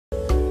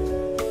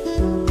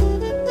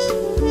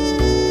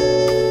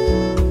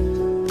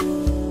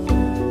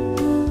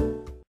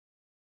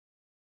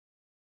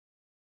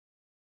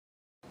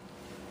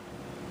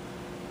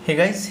Hey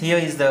guys, here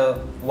is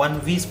the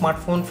 1V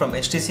smartphone from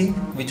HTC,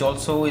 which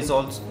also is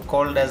also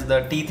called as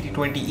the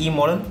T320E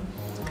model,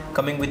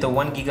 coming with a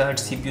 1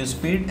 GHz CPU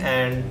speed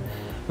and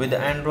with the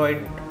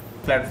Android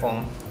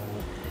platform.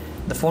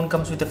 The phone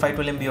comes with a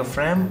 512 MB of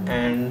RAM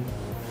and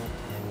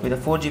with a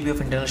 4 GB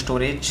of internal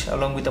storage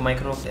along with a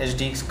micro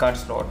SD card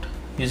slot,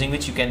 using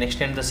which you can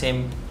extend the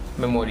same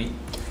memory.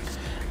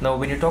 Now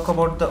when you talk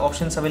about the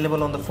options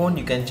available on the phone,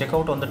 you can check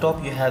out on the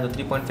top you have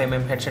the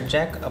 3.5mm headset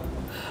jack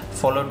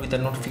followed with a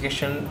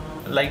notification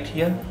light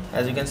here.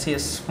 As you can see, a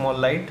small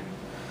light.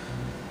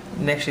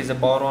 Next is the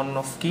power on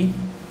off key,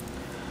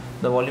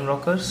 the volume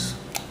rockers.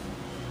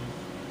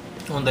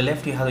 On the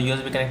left you have the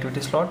USB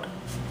connectivity slot.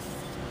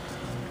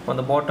 On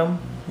the bottom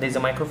there is a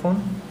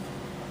microphone.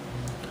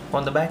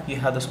 On the back you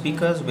have the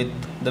speakers with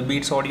the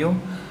Beats audio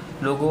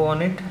logo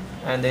on it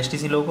and the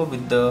HTC logo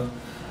with the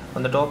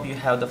on the top you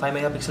have the 5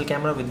 megapixel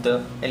camera with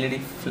the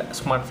LED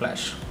smart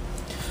flash.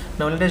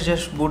 Now let us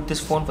just boot this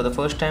phone for the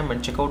first time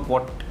and check out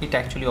what it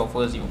actually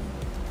offers you.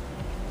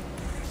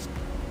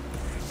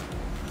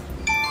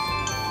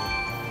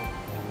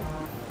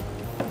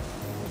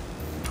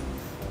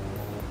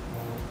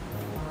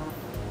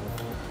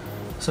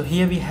 So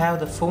here we have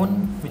the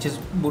phone which is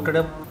booted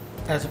up,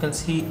 as you can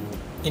see,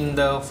 in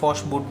the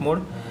fast boot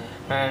mode,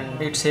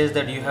 and it says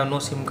that you have no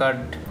SIM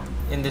card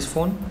in this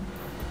phone.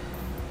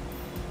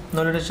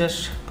 Now let us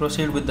just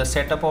proceed with the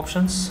setup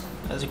options.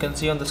 As you can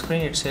see on the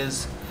screen, it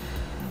says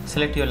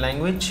select your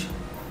language,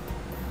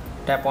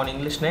 tap on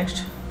English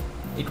next.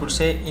 It would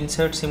say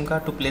insert SIM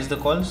card to place the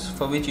calls,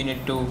 for which you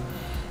need to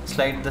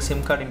slide the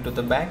SIM card into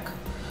the back.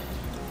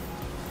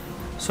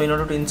 So in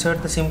order to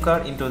insert the SIM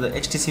card into the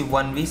HTC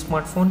One V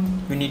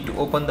smartphone, you need to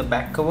open the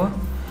back cover,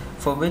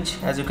 for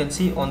which, as you can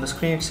see on the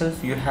screen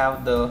itself, you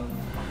have the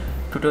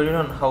tutorial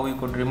on how you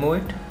could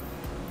remove it.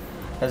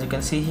 As you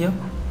can see here,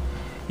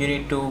 you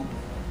need to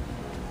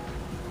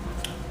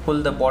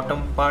pull the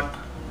bottom part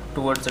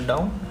towards the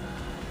down,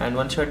 and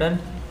once you're done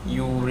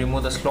you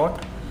remove the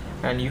slot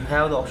and you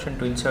have the option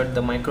to insert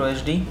the micro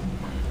SD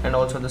and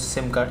also the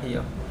SIM card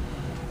here.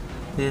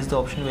 This is the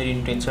option where you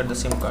need to insert the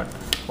SIM card.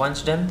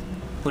 Once done,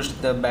 push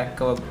the back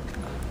cover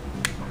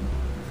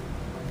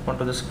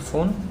onto this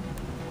phone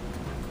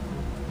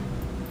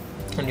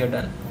and you're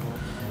done.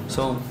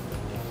 So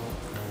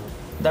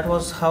that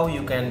was how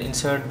you can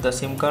insert the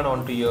SIM card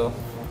onto your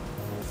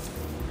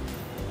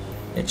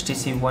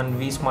HTC One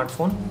V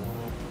smartphone.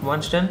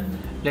 Once done,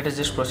 let us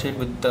just proceed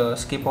with the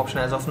skip option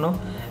as of now,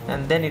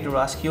 and then it will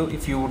ask you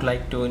if you would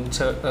like to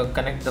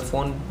connect the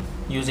phone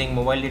using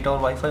mobile data or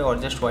Wi-Fi or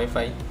just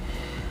Wi-Fi.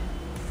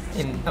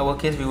 In our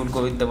case we would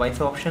go with the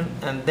Wi-Fi option,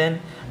 and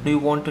then do you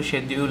want to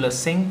schedule a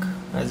sync?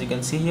 As you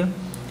can see here,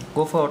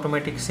 go for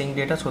automatic sync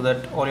data so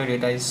that all your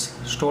data is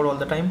stored all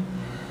the time.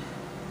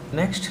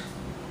 Next,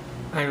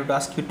 I would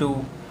ask you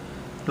to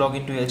log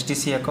into your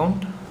HTC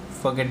account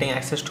for getting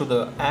access to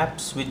the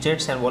apps,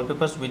 widgets and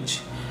wallpapers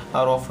which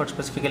are offered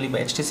specifically by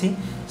HTC.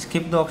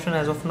 Skip the option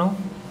as of now,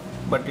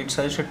 but it's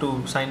suggested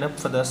to sign up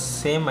for the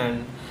same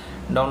and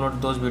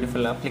download those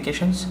beautiful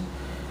applications.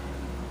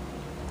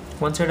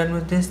 Once you're done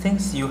with these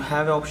things, you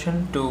have an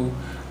option to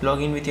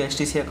log in with your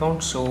HTC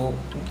account. So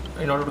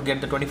in order to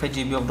get the 25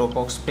 GB of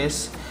Dropbox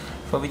space,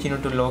 for which you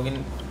need to log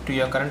in to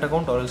your current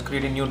account or else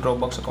create a new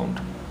Dropbox account.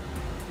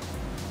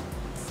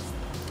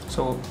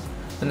 So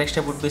the next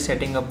step would be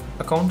setting up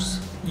accounts.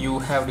 You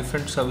have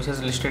different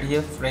services listed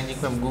here ranging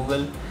from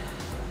Google,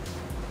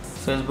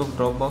 Facebook,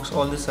 Dropbox,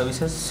 all these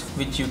services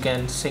which you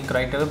can sync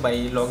right away by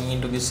logging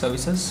into these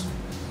services.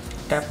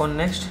 Tap on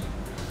next,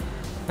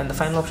 and the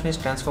final option is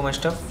transfer my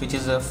stuff, which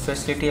is a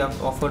facility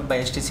offered by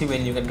HTC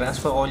when you can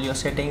transfer all your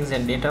settings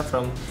and data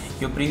from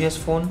your previous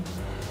phone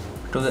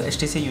to the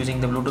HTC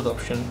using the Bluetooth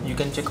option. You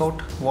can check out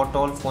what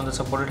all phones are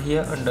supported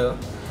here under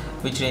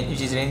which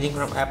is ranging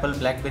from Apple,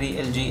 BlackBerry,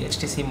 LG,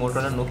 HTC,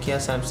 Motorola, Nokia,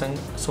 Samsung,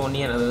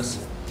 Sony and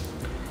others.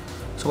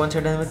 So once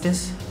you're done with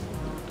this,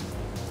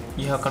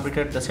 you have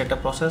completed the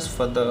setup process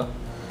for the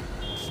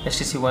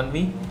HTC One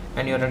V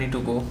and you're ready to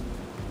go.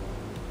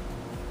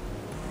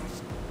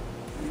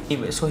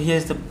 Anyway, so here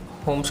is the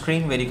home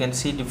screen where you can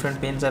see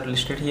different panes are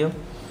listed here,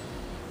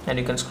 and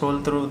you can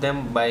scroll through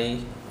them by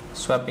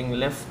swapping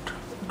left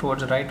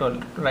towards right or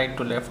right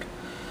to left.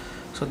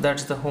 So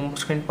that's the home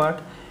screen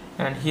part,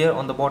 and here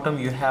on the bottom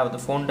you have the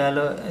phone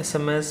dialer,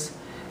 SMS,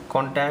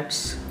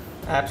 contacts,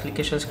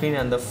 application screen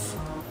and the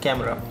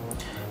camera.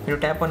 When you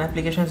tap on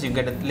applications, you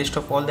get a list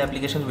of all the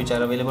applications which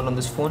are available on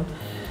this phone.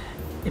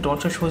 It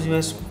also shows you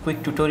a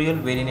quick tutorial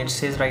wherein it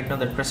says right now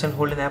that press and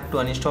hold an app to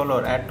uninstall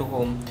or add to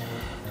home.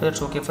 So that's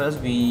okay for us.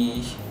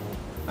 We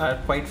are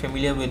quite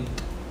familiar with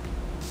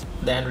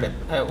the Android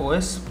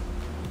OS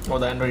or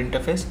the Android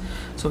interface.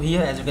 So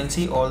here, as you can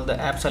see, all the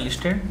apps are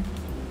listed,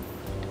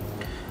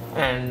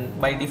 and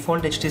by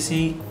default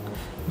HTC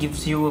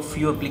gives you a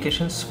few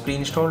applications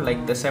pre-installed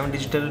like the 7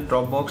 Digital,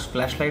 Dropbox,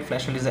 Flashlight.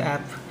 Flashlight is the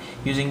app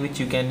using which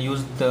you can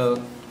use the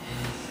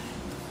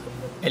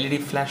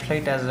LED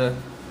flashlight as a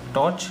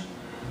torch.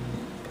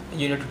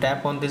 You need to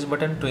tap on this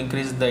button to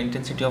increase the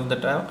intensity of the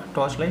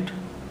torch light,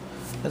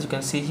 as you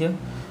can see here.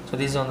 So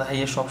this is on the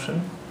highest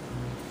option.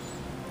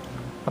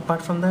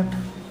 Apart from that,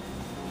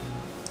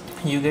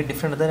 you get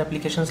different other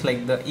applications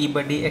like the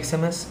eBuddy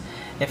XMS,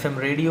 FM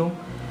radio,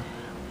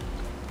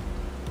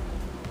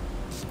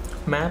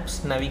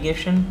 maps,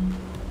 navigation,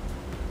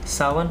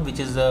 Savan, which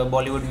is the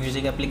Bollywood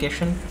music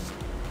application,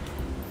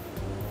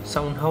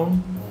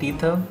 Soundhound,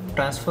 Tether,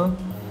 Transfer.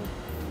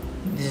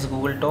 This is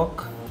Google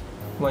Talk,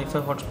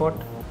 Wi-Fi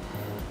hotspot,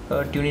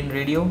 TuneIn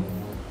Radio.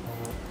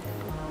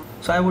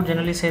 So I would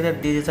generally say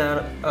that these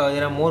are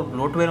there are more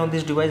bloatware on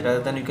this device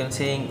rather than you can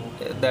saying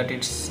that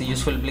it's a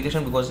useful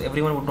application, because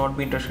everyone would not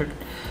be interested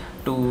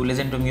to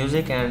listen to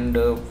music, and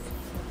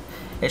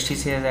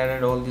HTC has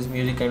added all these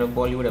music kind of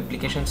Bollywood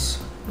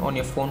applications on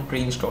your phone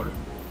pre-installed.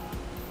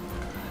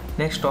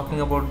 Next, talking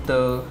about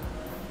the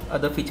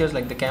other features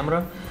like the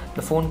camera.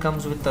 The phone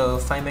comes with a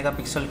 5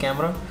 megapixel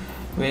camera,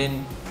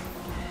 wherein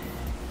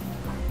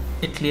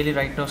it clearly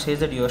right now says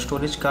that your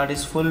storage card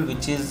is full,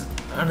 which is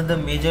another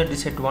major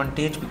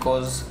disadvantage,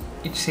 because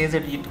it says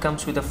that it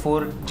comes with a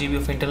 4 GB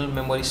of internal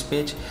memory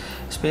space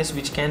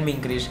which can be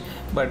increased.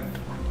 But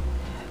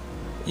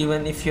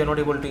even if you're not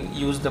able to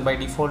use the by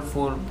default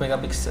 4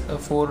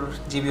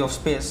 GB of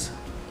space,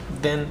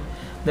 then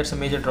that's a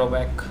major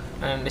drawback,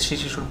 and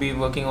HTC should be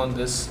working on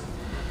this.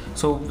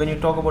 So when you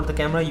talk about the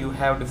camera, you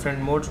have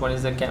different modes. One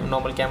is the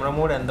normal camera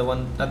mode, and the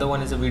other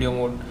one is the video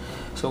mode.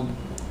 So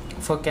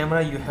for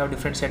camera, you have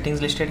different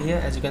settings listed here.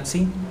 As you can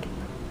see,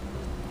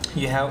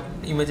 you have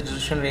image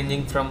resolution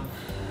ranging from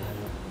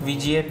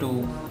VGA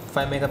to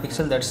 5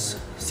 megapixel, that's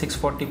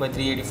 640 by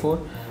 384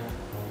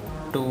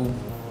 to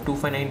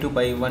 2592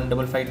 by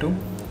 1552,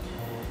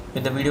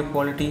 with the video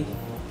quality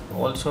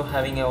also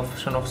having an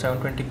option of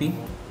 720p.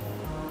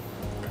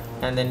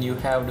 And then you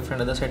have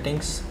different other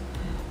settings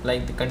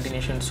like the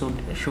continuation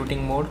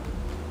shooting mode,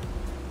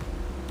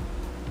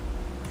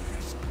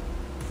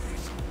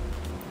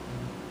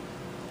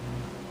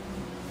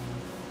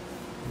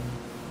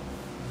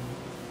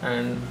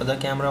 and other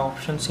camera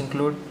options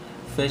include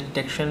face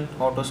detection,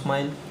 auto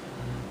smile,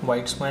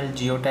 white smile,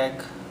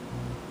 geotag.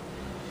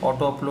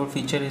 Auto upload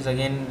feature is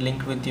again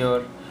linked with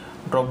your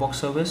Dropbox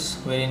service,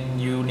 wherein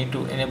you need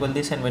to enable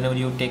this, and whenever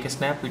you take a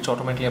snap, it's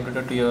automatically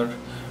updated to your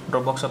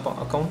Dropbox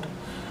account.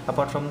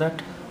 Apart from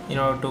that, in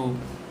order to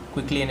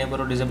quickly enable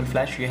or disable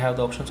flash, you have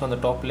the options on the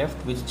top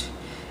left, which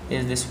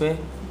is this way.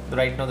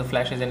 Right now the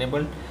flash is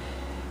enabled,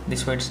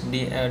 this way it's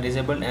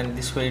disabled, and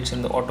this way it's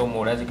in the auto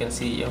mode, as you can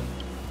see here.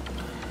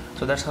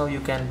 So that's how you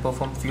can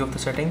perform few of the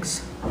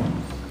settings.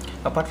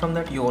 Apart from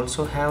that, you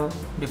also have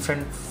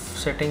different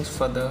settings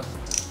for the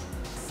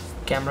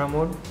camera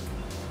mode.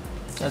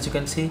 As you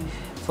can see,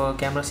 for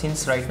camera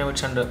scenes right now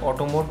it's under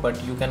auto mode,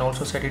 but you can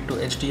also set it to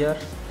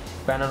HDR,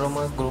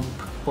 panorama, group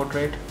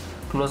portrait,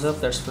 close-up,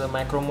 that's for the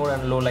macro mode,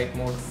 and low light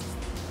mode.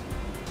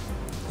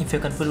 If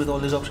you're confused with all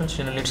these options,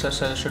 generally it's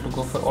suggested to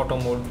go for auto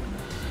mode,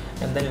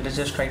 and then let us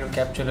just try to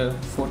capture a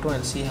photo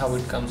and see how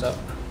it comes up.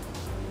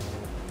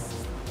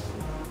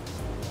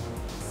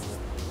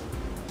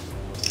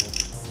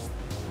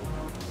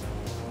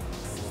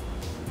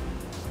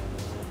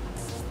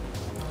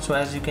 So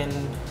as you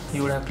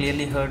would have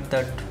clearly heard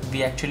that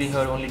we actually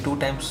heard only 2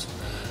 times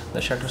the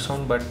shutter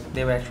sound, but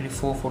there were actually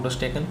 4 photos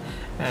taken,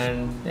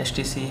 and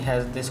HTC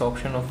has this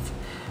option of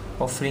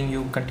offering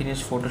you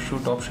continuous photo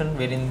shoot option,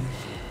 wherein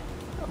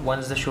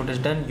once the shoot is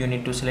done, you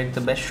need to select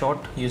the best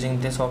shot using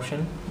this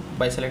option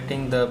by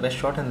selecting the best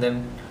shot and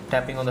then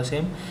tapping on the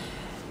same,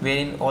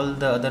 wherein all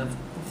the other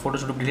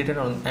photos would be deleted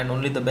and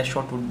only the best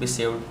shot would be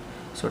saved.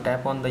 So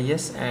tap on the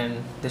yes,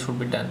 and this would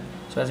be done.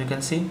 So as you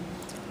can see,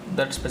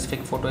 that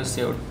specific photo is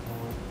saved,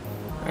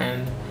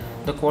 and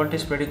the quality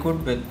is pretty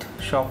good with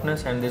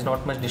sharpness, and there's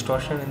not much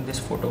distortion in this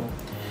photo.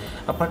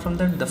 Apart from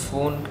that, the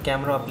phone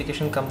camera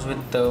application comes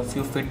with a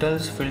few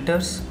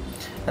filters,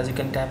 as you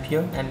can tap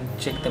here and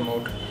check them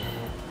out.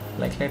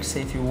 Like let's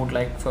say if you would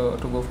like to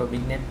go for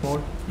vignette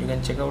mode, you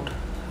can check out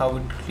how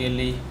it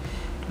really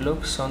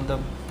looks on the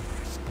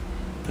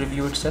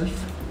preview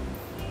itself.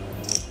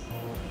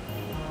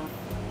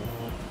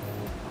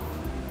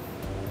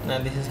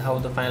 And this is how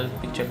the final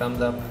picture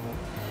comes up.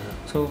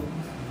 So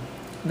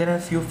there are a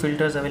few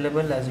filters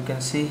available, as you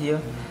can see here,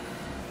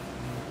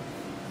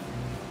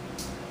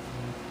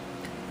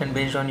 and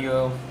based on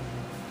your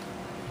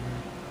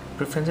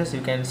preferences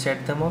you can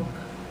set them up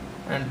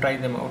and try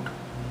them out.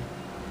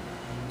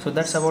 So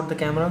that's about the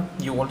camera.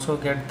 You also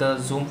get the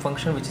zoom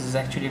function, which is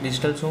actually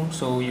digital zoom,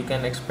 so you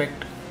can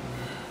expect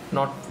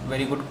not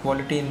very good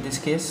quality in this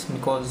case,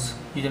 because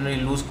you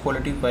generally lose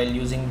quality while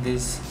using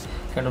this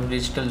kind of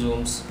digital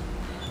zooms.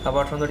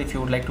 Apart from that, if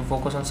you would like to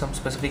focus on some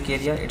specific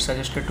area, it's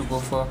suggested to go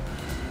for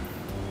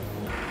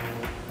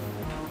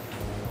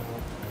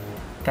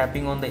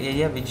tapping on the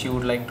area which you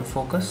would like to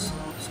focus.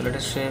 So let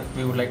us say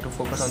we would like to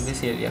focus on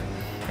this area,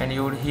 and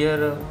you would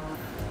hear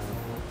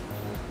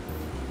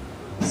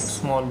a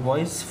small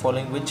voice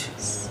following which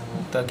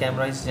the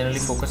camera is generally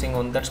focusing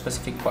on that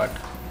specific part,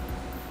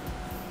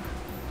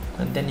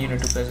 and then you need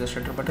to press the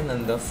shutter button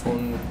and the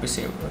phone would be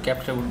saved, or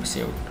capture would be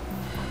saved.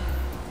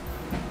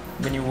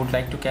 When you would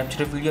like to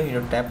capture a video, you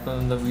know, tap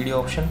on the video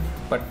option,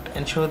 but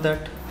ensure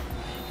that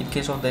In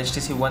case of the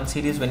HTC One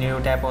series, when you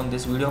tap on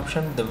this video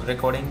option, the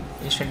recording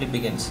instantly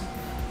begins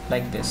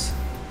like this.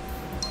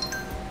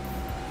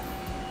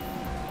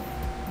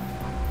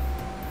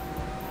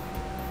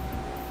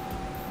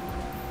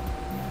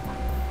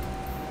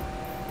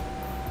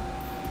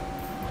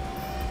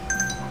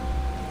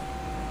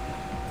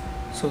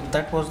 So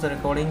that was the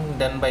recording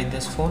done by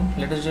this phone.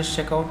 Let us just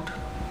check out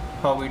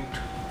how it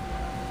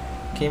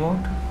came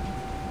out.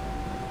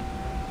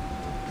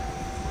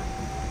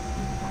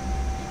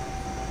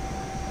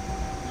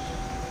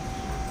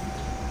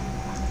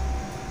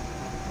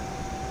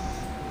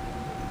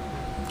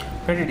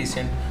 Pretty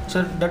decent.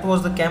 So that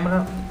was the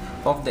camera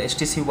of the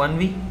HTC One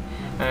V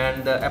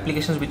and the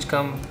applications which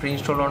come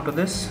pre-installed onto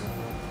this.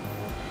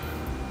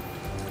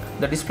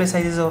 The display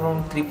size is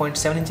around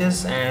 3.7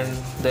 inches and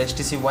the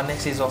HTC One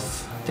X is of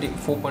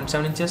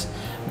 4.7 inches.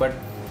 But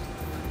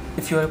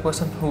if you are a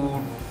person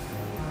who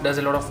does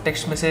a lot of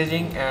text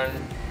messaging and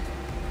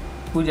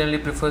who generally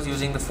prefers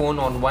using the phone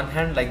on one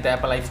hand like the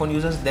Apple iPhone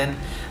users, then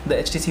the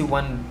HTC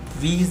One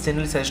V is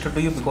generally suggested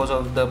to you because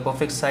of the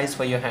perfect size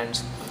for your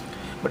hands.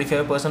 But if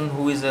you're a person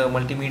who is a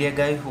multimedia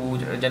guy who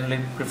generally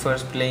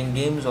prefers playing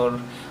games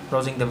or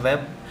browsing the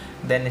web,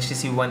 then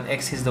HTC One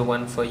X is the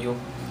one for you.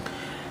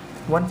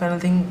 One final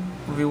thing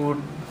we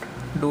would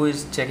do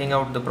is checking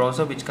out the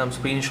browser which comes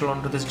pre-installed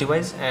onto this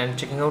device and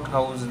checking out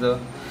how is the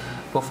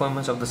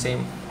performance of the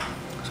same.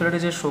 So let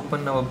us just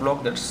open our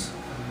blog, that's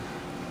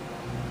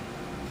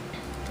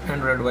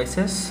Android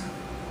devices.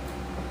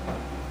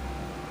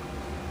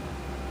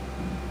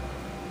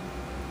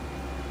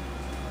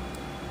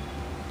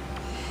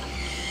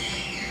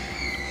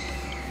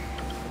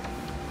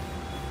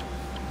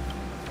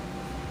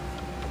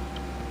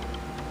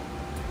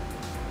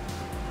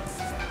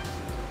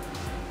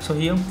 So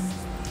here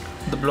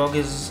the blog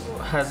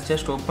has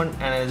just opened,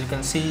 and as you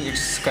can see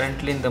it's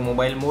currently in the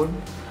mobile mode,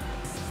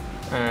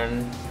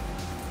 and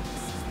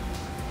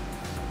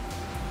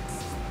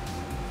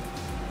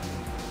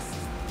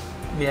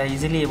we are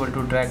easily able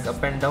to drag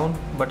up and down,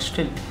 but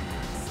still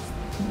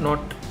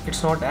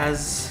it's not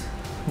as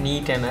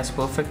neat and as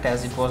perfect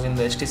as it was in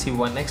the HTC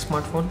One X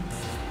smartphone,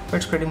 but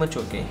it's pretty much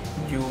okay.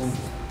 You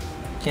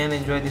can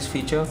enjoy this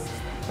feature.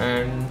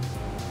 And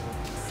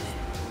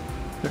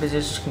let us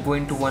just go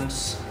into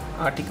one's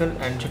article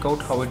and check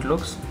out how it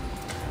looks.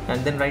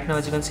 And then right now,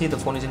 as you can see, the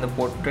phone is in the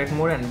portrait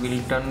mode, and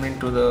we'll turn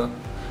into the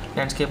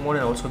landscape mode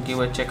and also give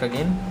a check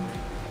again.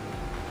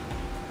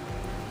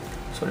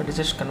 So let us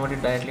just convert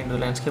it directly into the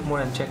landscape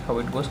mode and check how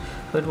it goes.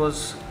 So it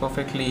was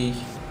perfectly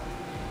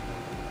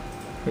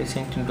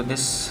synced into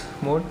this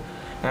mode.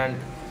 And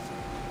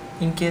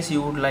in case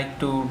you would like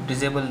to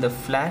disable the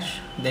flash,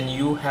 then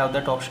you have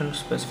that option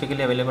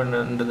specifically available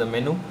under the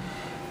menu,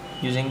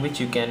 using which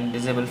you can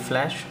disable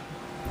flash,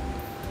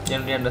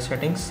 generally under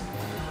settings.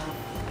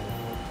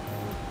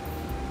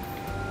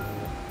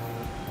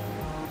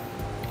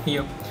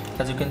 Here,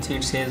 as you can see,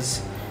 it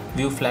says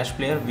view flash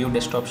player, view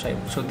desktop side.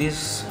 So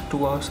these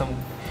two are some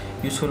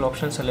useful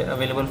options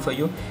available for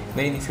you,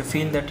 wherein if you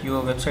feel that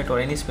your website or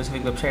any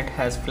specific website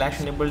has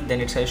flash enabled,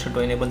 then it's suggested to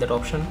enable that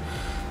option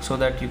so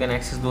that you can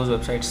access those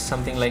websites,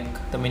 something like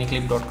the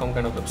miniclip.com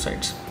kind of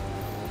websites.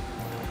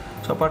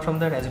 So apart from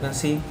that, as you can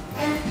see,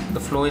 the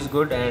flow is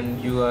good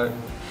and you are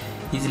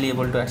easily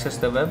able to access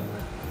the web.